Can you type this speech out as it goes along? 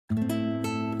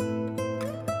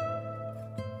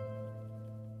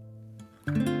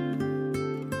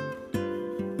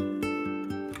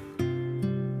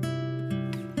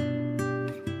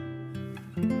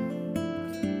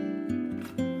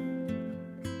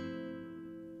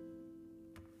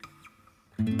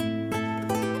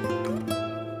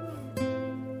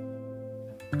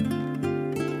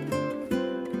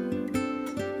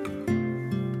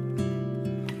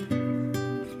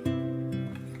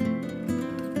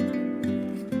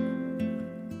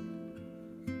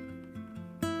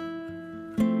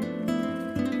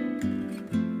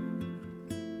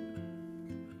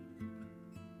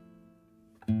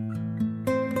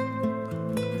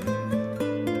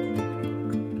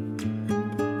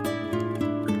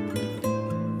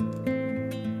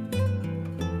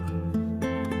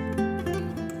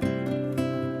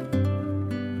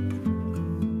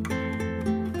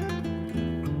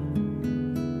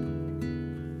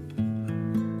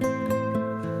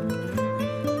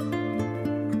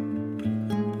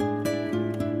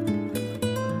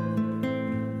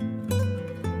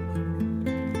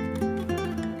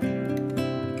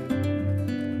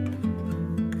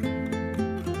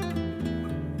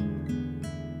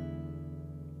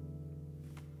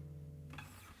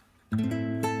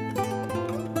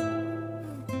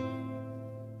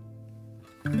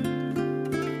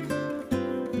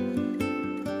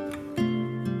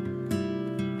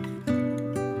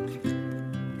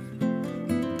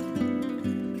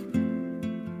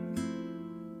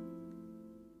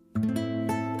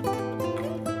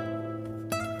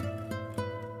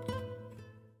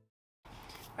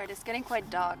Right, it's getting quite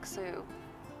dark, so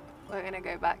we're gonna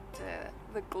go back to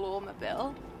the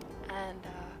Glormobile, and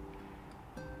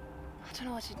I don't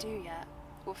know what to do yet.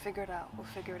 We'll figure it out, we'll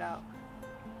figure it out.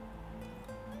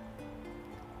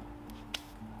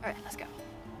 Alright, let's go.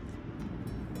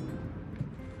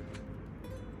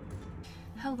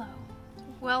 Hello,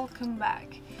 welcome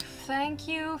back. Thank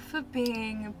you for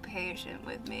being patient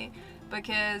with me,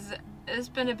 because it's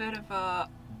been a bit of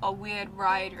a weird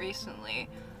ride recently.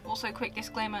 Also, quick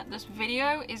disclaimer, this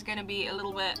video is going to be a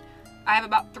little bit, I have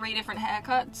about 3 different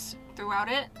haircuts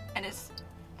throughout it, and it's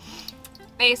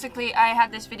basically, I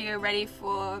had this video ready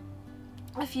for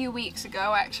a few weeks ago.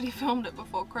 I actually filmed it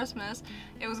before Christmas.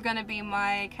 It was going to be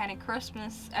my kind of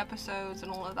Christmas episodes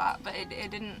and all of that, but it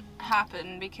didn't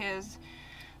happen because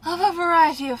of a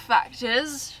variety of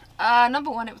factors.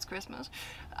 Number one, it was Christmas.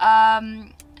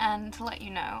 And to let you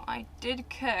know, I did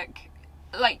cook,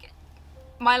 like,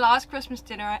 my last Christmas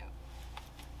dinner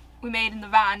we made in the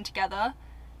van together.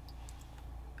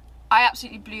 I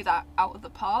absolutely blew that out of the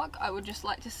park. I would just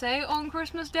like to say, on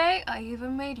Christmas Day, I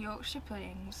even made Yorkshire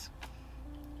puddings.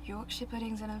 Yorkshire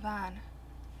puddings in a van.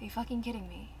 Are you fucking kidding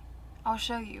me? I'll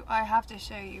show you. I have to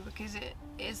show you because it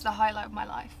is the highlight of my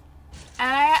life.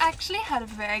 And I actually had a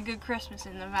very good Christmas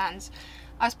in the vans.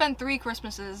 I spent 3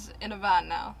 Christmases in a van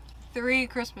now. 3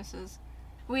 Christmases.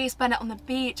 We spent it on the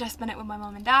beach. I spent it with my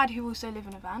mum and dad, who also live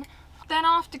in a van. Then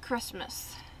after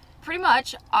Christmas, pretty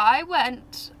much I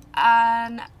went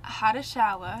and had a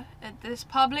shower at this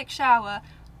public shower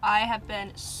I have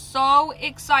been so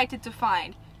excited to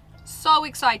find. So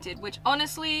excited, which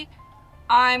honestly,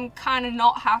 I'm kind of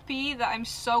not happy that I'm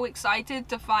so excited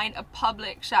to find a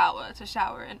public shower to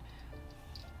shower in.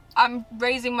 I'm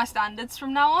raising my standards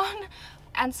from now on.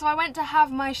 And so I went to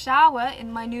have my shower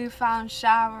in my newfound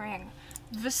showering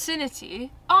vicinity.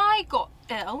 I got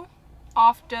ill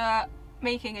after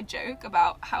making a joke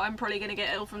about how I'm probably going to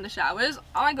get ill from the showers.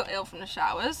 I got ill from the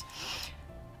showers,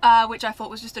 which I thought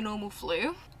was just a normal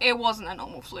flu. It wasn't a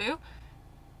normal flu.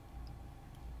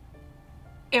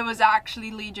 It was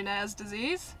actually Legionnaire's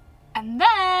disease. And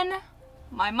then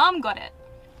my mum got it.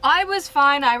 I was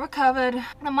fine, I recovered.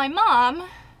 And my mum,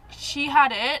 she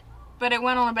had it, but it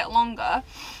went on a bit longer.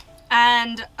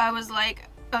 And I was like,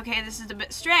 okay, this is a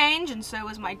bit strange, and so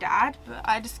was my dad, but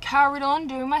I just carried on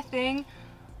doing my thing.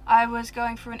 I was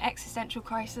going through an existential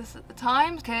crisis at the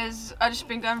time, because I'd just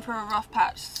been going through a rough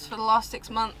patch for the last 6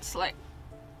 months. Like,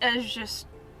 it's just,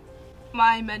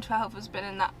 my mental health has been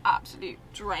in that absolute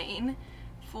drain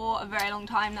for a very long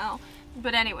time now.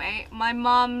 But anyway, my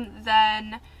mum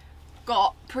then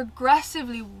got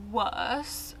progressively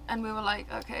worse, and we were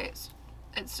like, okay,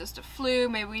 it's just a flu,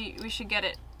 maybe we should get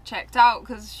it checked out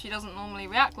because she doesn't normally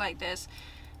react like this.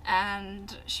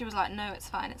 And she was like, no, it's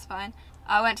fine, it's fine.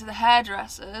 I went to the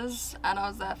hairdressers and I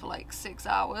was there for like 6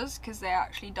 hours because they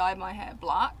actually dyed my hair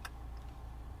black,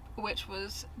 which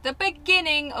was the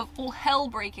beginning of all hell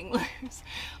breaking loose.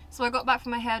 So I got back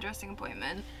from my hairdressing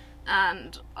appointment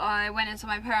and I went into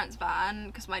my parents' van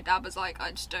because my dad was like,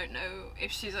 I just don't know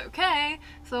if she's okay.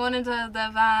 So I went into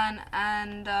their van,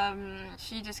 and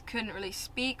she just couldn't really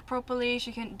speak properly,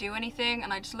 she couldn't do anything,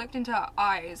 and I just looked into her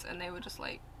eyes and they were just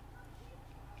like,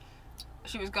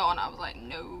 she was gone. I was like,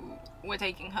 no, we're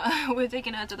taking her. We're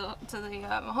taking her to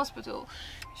the hospital.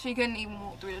 She couldn't even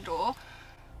walk through the door,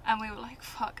 and we were like,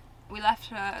 fuck. We left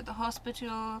her at the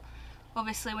hospital.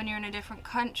 Obviously, when you're in a different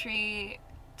country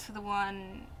to the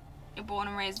one you're born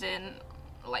and raised in,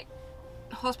 like,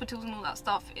 hospitals and all that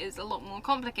stuff is a lot more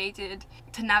complicated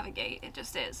to navigate. It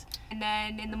just is. And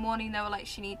then in the morning they were like,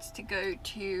 she needs to go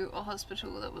to a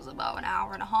hospital that was about an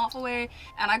hour and a half away,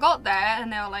 and I got there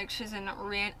and they were like, she's in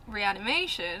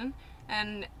reanimation,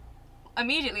 and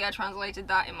immediately I translated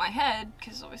that in my head,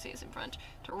 because obviously it's in French,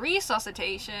 to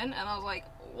resuscitation, and I was like,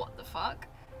 what the fuck?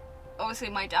 Obviously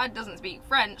my dad doesn't speak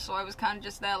French, so I was kind of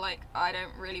just there like, I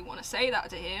don't really want to say that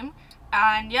to him.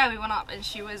 And yeah, we went up and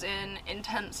she was in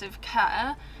intensive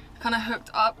care, kind of hooked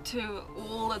up to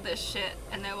all of this shit,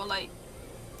 and they were like,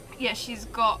 yeah, she's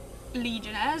got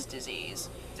Legionnaire's disease,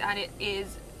 and it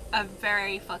is a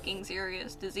very fucking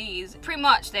serious disease. Pretty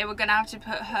much they were gonna have to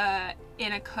put her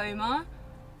in a coma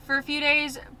for a few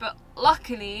days, but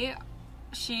luckily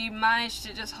she managed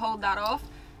to just hold that off.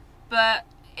 But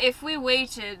if we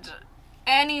waited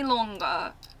any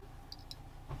longer,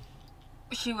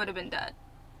 she would have been dead.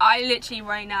 I literally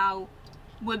right now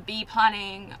would be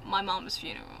planning my mum's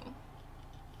funeral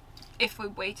if we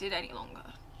waited any longer.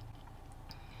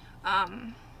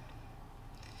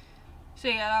 So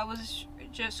yeah, that was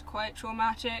just quite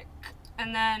traumatic.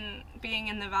 And then being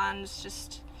in the vans,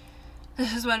 just,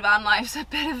 this is when van life's a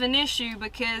bit of an issue,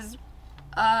 because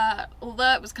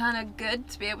although it was kind of good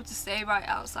to be able to stay right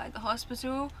outside the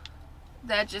hospital,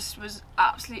 there just was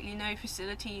absolutely no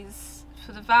facilities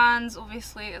for the vans.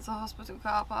 Obviously it's a hospital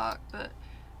car park, but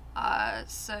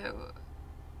so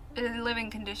living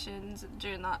conditions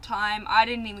during that time, I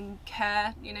didn't even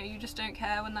care. You know, you just don't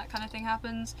care when that kind of thing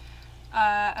happens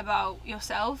about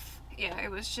yourself. Yeah, it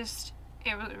was just,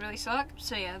 it really sucked.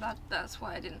 So yeah, that's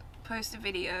why I didn't post a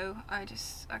video. I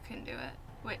couldn't do it,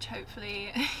 which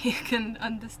hopefully you can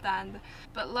understand.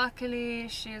 But luckily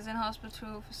she was in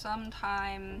hospital for some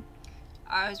time.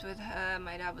 I was with her,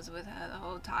 my dad was with her the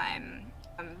whole time.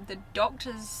 The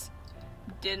doctors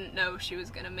didn't know she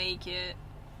was gonna make it.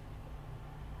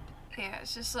 Yeah,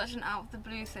 it's just such an out of the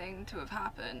blue thing to have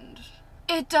happened.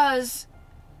 It does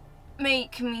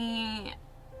make me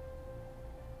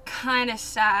kind of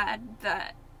sad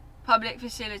that public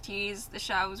facilities, the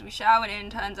showers we showered in,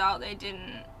 turns out they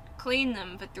didn't clean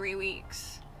them for 3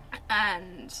 weeks.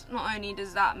 And not only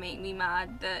does that make me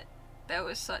mad that there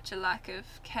was such a lack of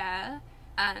care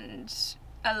and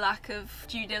a lack of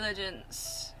due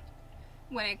diligence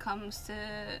when it comes to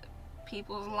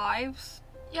people's lives.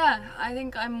 Yeah, I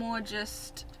think I'm more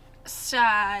just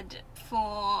sad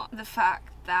for the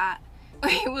fact that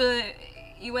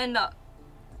you end up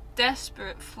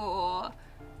desperate for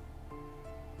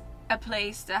a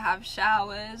place to have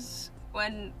showers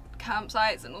when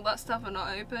campsites and all that stuff are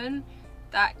not open,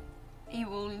 that you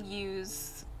will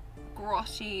use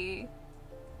grotty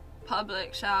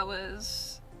public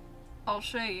showers. I'll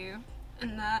show you.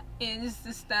 And that is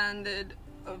the standard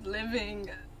of living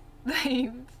that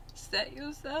you've set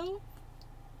yourself.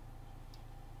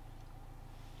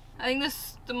 I think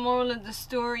the moral of the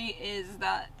story is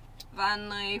that van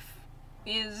life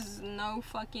is no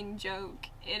fucking joke.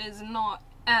 It is not.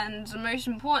 And the most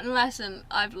important lesson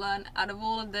I've learned out of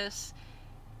all of this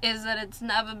is that it's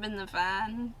never been the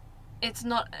van. It's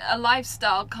not, a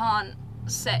lifestyle can't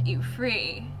set you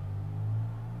free.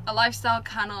 A lifestyle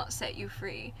cannot set you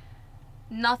free.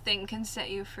 Nothing can set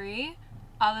you free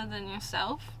other than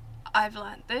yourself. I've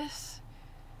learned this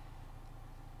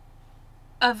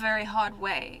a very hard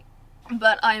way,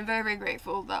 but I'm very, very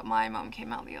grateful that my mum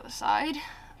came out the other side.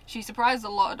 She surprised a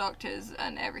lot of doctors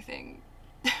and everything,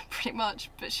 pretty much,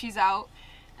 but she's out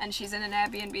and she's in an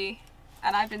Airbnb,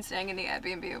 and I've been staying in the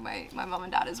Airbnb with my mum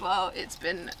and dad as well. It's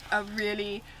been a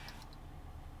really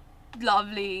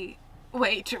lovely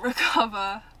way to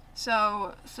recover.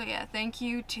 So yeah, thank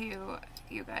you to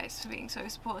you guys for being so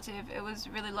supportive. It was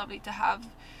really lovely to have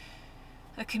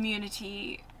a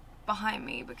community behind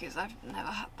me, because I've never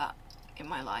had that in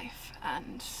my life,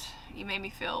 and you made me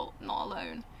feel not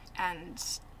alone. And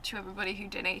to everybody who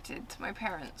donated to my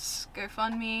parents'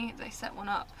 GoFundMe, they set one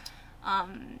up.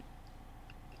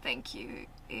 Thank you.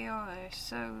 You're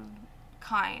so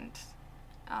kind.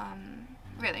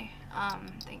 Really.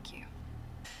 Thank you.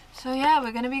 So yeah,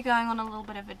 we're gonna be going on a little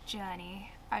bit of a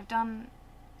journey. I've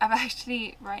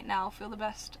actually right now feel the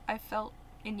best I've felt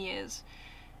in years.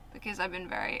 because I've been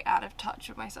very out of touch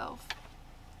with myself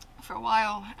for a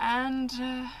while. And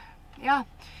yeah,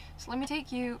 so let me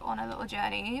take you on a little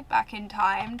journey back in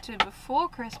time to before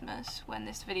Christmas when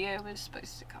this video was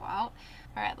supposed to go out.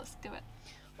 Alright, let's do it.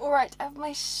 Alright, I have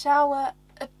my shower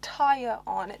attire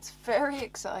on. It's very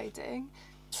exciting.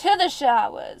 To the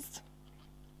showers.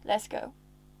 Let's go.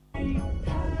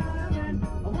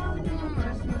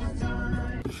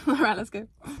 Alright, let's go.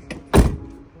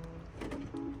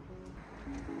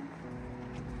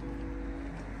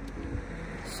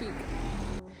 Chic.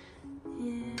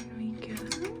 Here we go.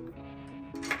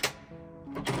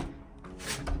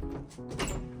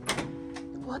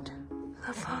 What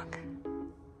the fuck?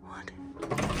 What?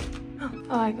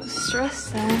 Oh, I got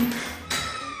stressed then.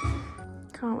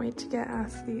 Can't wait to get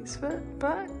athlete's foot,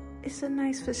 but it's a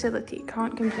nice facility,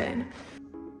 can't complain.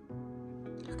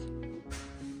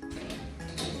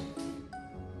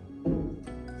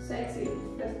 Sexy,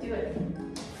 let's do it.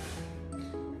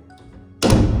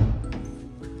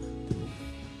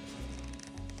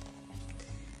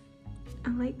 I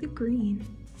like the green.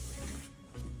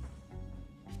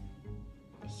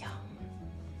 Yum.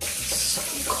 So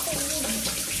cold.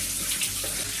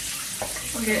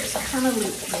 Okay, it's kind of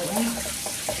lukewarm.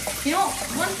 You know,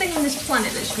 one thing on this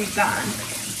planet that should be banned,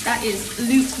 that is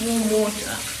lukewarm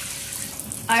water.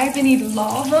 I either need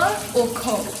lava or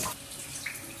cold.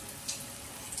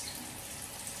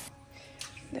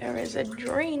 There is a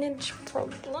drainage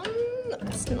problem.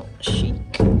 That's not chic.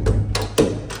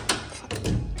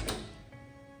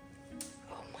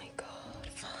 Oh my god,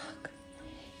 fuck.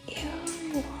 Ew,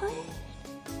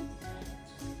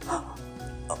 what?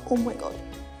 Oh my god.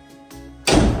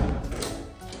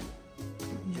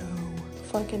 No.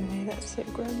 Fucking way, that's so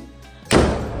grim.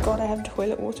 God, I have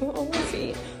toilet water on my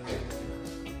feet.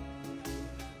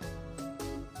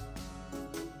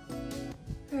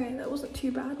 Alright, that wasn't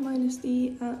too bad, minus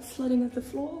the flooding of the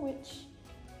floor, which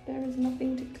there is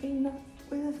nothing to clean up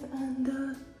with, and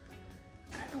I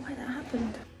don't know why that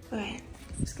happened. Alright,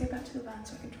 let's go back to the van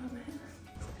so I can dry my hair.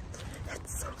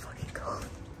 It's so fucking cold.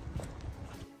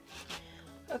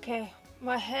 Okay,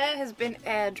 my hair has been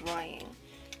air drying.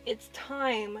 It's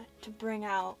time to bring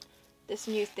out this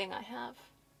new thing I have.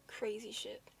 Crazy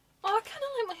shit. Oh, I kind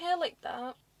of like my hair like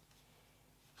that.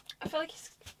 I feel like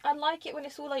I like it when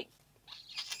it's all like...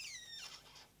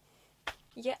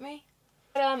 You get me?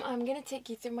 But, I'm gonna take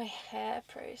you through my hair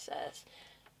process.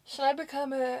 Should I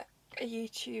become a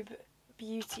YouTube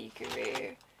beauty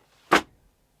guru?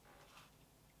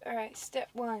 Alright, step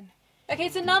 1. Okay,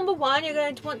 so number 1, you're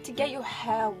going to want to get your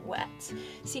hair wet.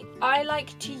 See, I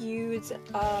like to use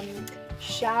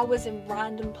showers in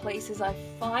random places I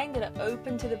find that are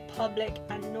open to the public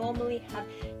and normally have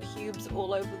pubes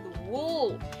all over the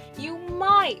wall. You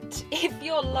might, if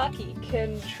you're lucky,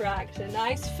 contract a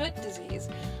nice foot disease,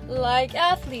 like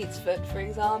athlete's foot, for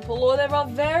example, or there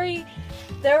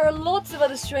are lots of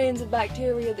other strains of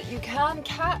bacteria that you can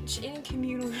catch in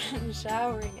communal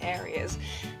showering areas.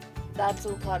 That's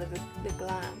all part of the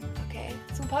glam, okay?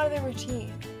 It's all part of the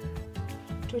routine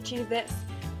to achieve this.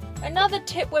 Another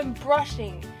tip when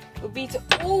brushing would be to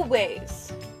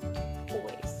always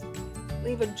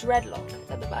leave a dreadlock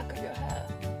at the back of your hair.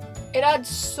 It adds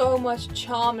so much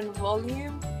charm and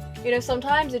volume. You know,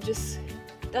 sometimes it just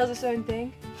does its own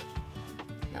thing.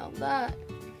 Now that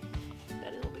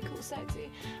is what we call sexy.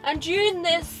 And during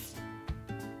this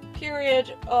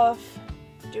period of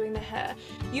doing the hair,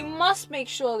 you must make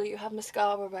sure that you have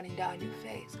mascara running down your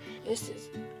face. This is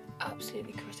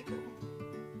absolutely critical.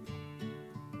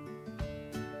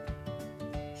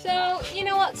 So, you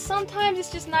know what, sometimes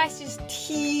it's just nice to just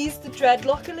tease the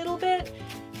dreadlock a little bit.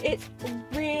 It's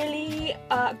really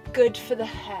good for the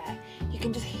hair. You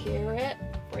can just hear it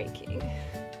breaking.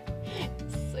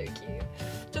 It's so cute.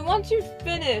 So once you've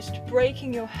finished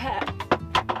breaking your hair,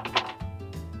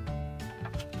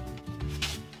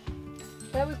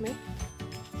 bear with me.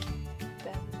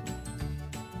 Bear with me.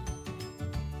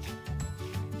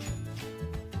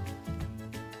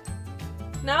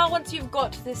 Now once you've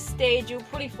got to this stage, you'll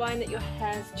probably find that your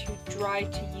hair's too dry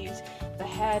to use the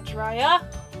hair dryer.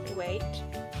 Wait.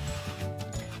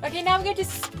 Okay, now we're going to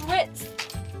spritz.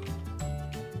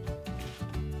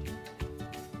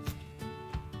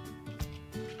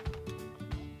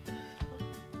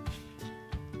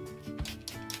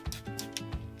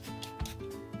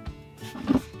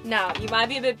 Now, you might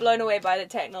be a bit blown away by the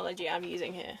technology I'm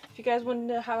using here. If you guys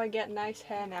wonder how I get nice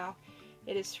hair now,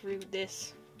 it is through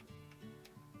this.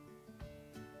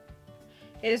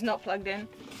 It is not plugged in.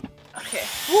 Okay.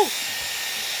 Woo!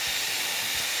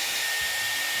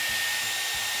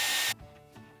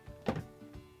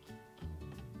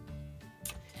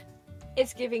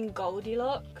 It's giving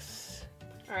Goldilocks.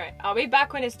 Alright, I'll be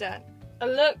back when it's done. I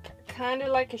look kind of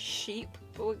like a sheep,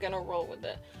 but we're gonna roll with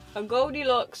it. A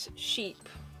Goldilocks sheep.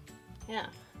 Yeah.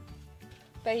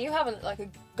 But you haven't looked like a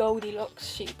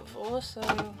Goldilocks sheep before, so...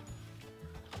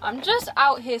 I'm just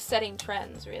out here setting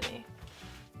trends, really.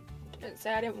 Didn't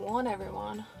say I didn't warn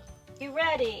everyone. You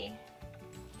ready?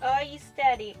 Are you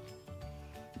steady?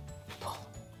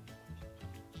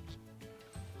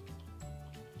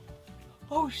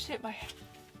 Oh shit, my head.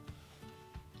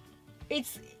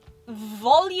 Its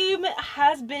volume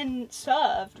has been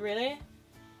served, really.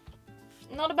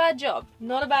 Not a bad job.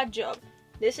 Not a bad job.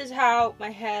 This is how my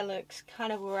hair looks,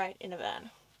 kind of right in a van.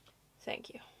 Thank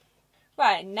you.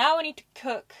 Right, now we need to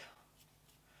cook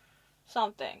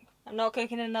something. I'm not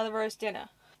cooking another roast dinner.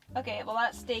 Okay, well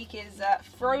that steak is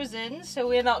frozen, so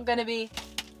we're not gonna be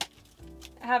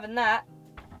having that.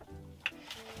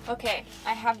 Okay,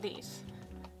 I have these.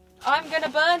 I'm gonna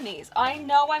burn these. I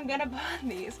know I'm gonna burn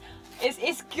these.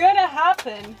 It's gonna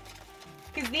happen.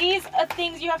 Because these are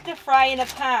things you have to fry in a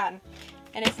pan.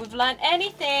 And if we've learned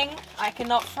anything, I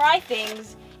cannot fry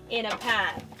things in a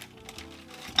pan.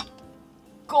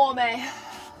 Gourmet.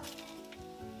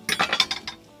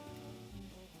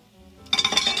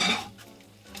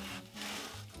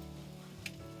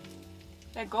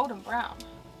 They're golden brown.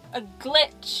 A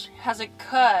glitch has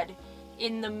occurred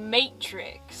in the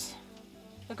Matrix.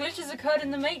 A glitch has occurred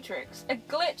in the Matrix. A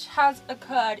glitch has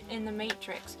occurred in the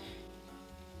Matrix.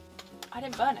 I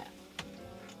didn't burn it.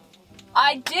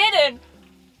 I didn't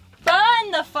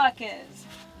burn the fuckers.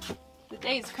 The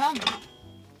day's come.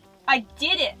 I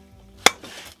did it.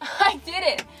 I did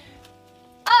it.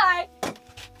 I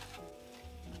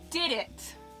did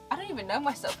it. I don't even know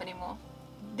myself anymore.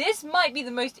 This might be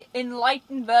the most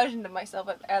enlightened version of myself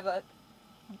I've ever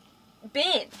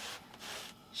been.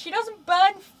 She doesn't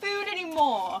burn food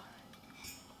anymore.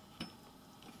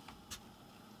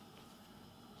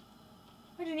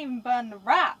 I didn't even burn the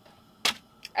wrap.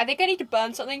 I think I need to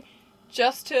burn something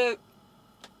just to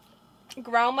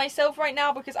ground myself right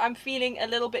now because I'm feeling a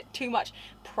little bit too much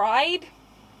pride.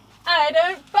 I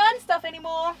don't burn stuff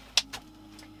anymore.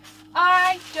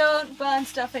 I don't burn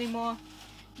stuff anymore.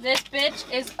 This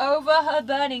bitch is over her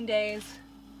burning days.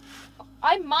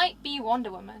 I might be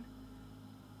Wonder Woman.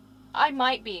 I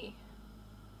might be.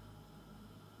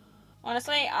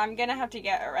 Honestly, I'm gonna have to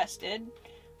get arrested.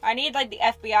 I need like the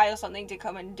FBI or something to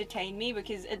come and detain me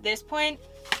because at this point,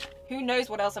 who knows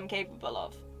what else I'm capable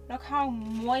of. Look how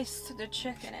moist the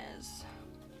chicken is.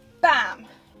 Bam!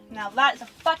 Now that's a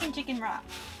fucking chicken wrap.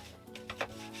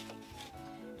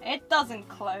 It doesn't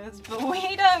close, but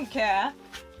we don't care.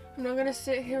 I'm not gonna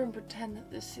sit here and pretend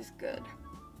that this is good.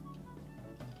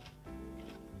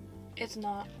 It's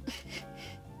not.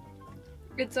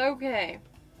 It's okay.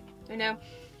 You know,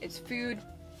 it's food.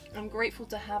 I'm grateful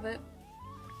to have it.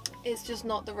 It's just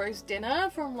not the roast dinner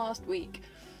from last week.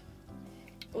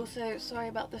 Also, sorry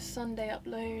about the Sunday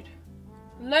upload.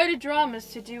 Load of dramas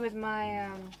to do with my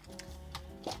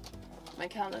my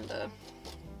calendar.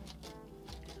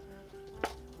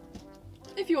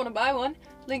 If you want to buy one,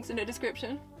 links in the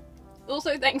description.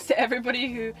 Also, thanks to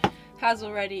everybody who has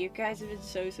already. You guys have been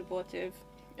so supportive.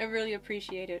 I really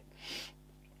appreciate it.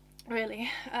 Really.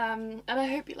 And I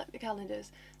hope you like the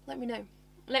calendars. Let me know.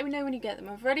 Let me know when you get them.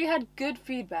 I've already had good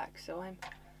feedback, so I'm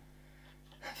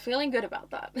feeling good about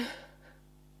that. You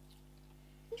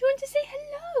want to say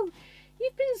hello?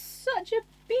 You've been such a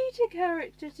beta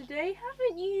character today,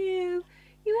 haven't you?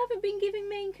 You haven't been giving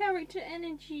main character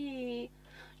energy.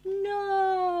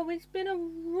 No, it's been a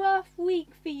rough week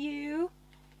for you.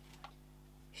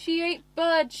 She ate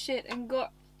bird shit and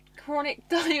got chronic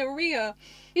diarrhea.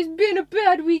 It's been a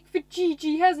bad week for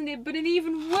Gigi, hasn't it? But an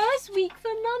even worse week for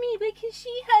Mummy because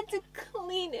she had to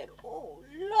clean it all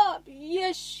up.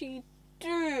 Yes, she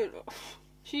did.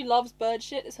 She loves bird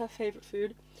shit. It's her favourite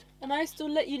food. And I still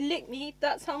let you lick me.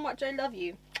 That's how much I love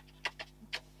you.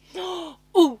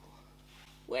 Ooh!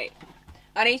 Wait.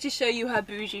 I need to show you her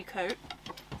bougie coat.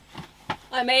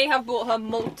 I may have bought her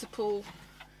multiple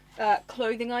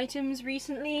clothing items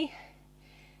recently.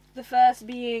 The first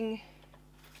being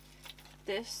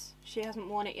this. She hasn't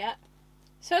worn it yet.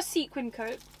 It's her sequin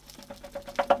coat.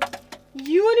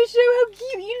 You want to show how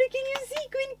cute you look in your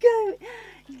sequin coat?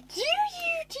 Do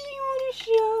you? Do you want to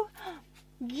show?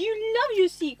 You love your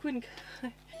sequin coat.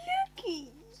 Look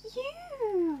at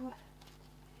you.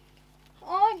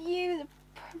 Aren't you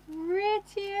the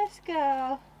prettiest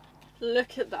girl?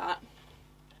 Look at that.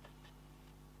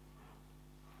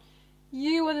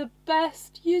 You are the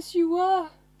best. Yes, you are.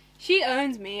 She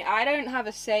owns me. I don't have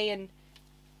a say in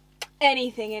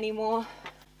anything anymore.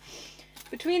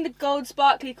 Between the gold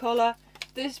sparkly collar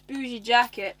this bougie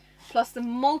jacket, plus the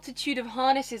multitude of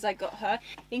harnesses I got her,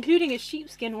 including a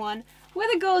sheepskin one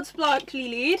with a gold sparkly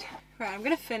lead. Right, I'm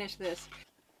gonna finish this.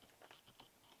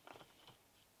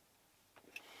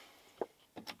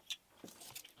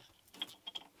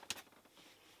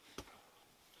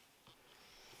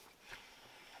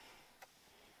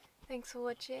 Thanks for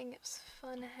watching. It was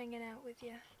fun hanging out with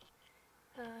you.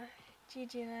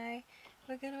 Gigi and I,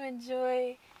 we're gonna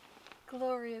enjoy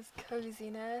Gloria's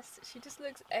coziness. She just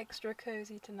looks extra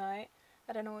cozy tonight.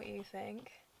 I don't know what you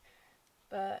think,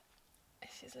 but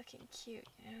she's looking cute,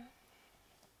 you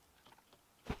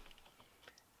know?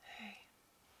 Hey.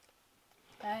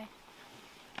 Bye.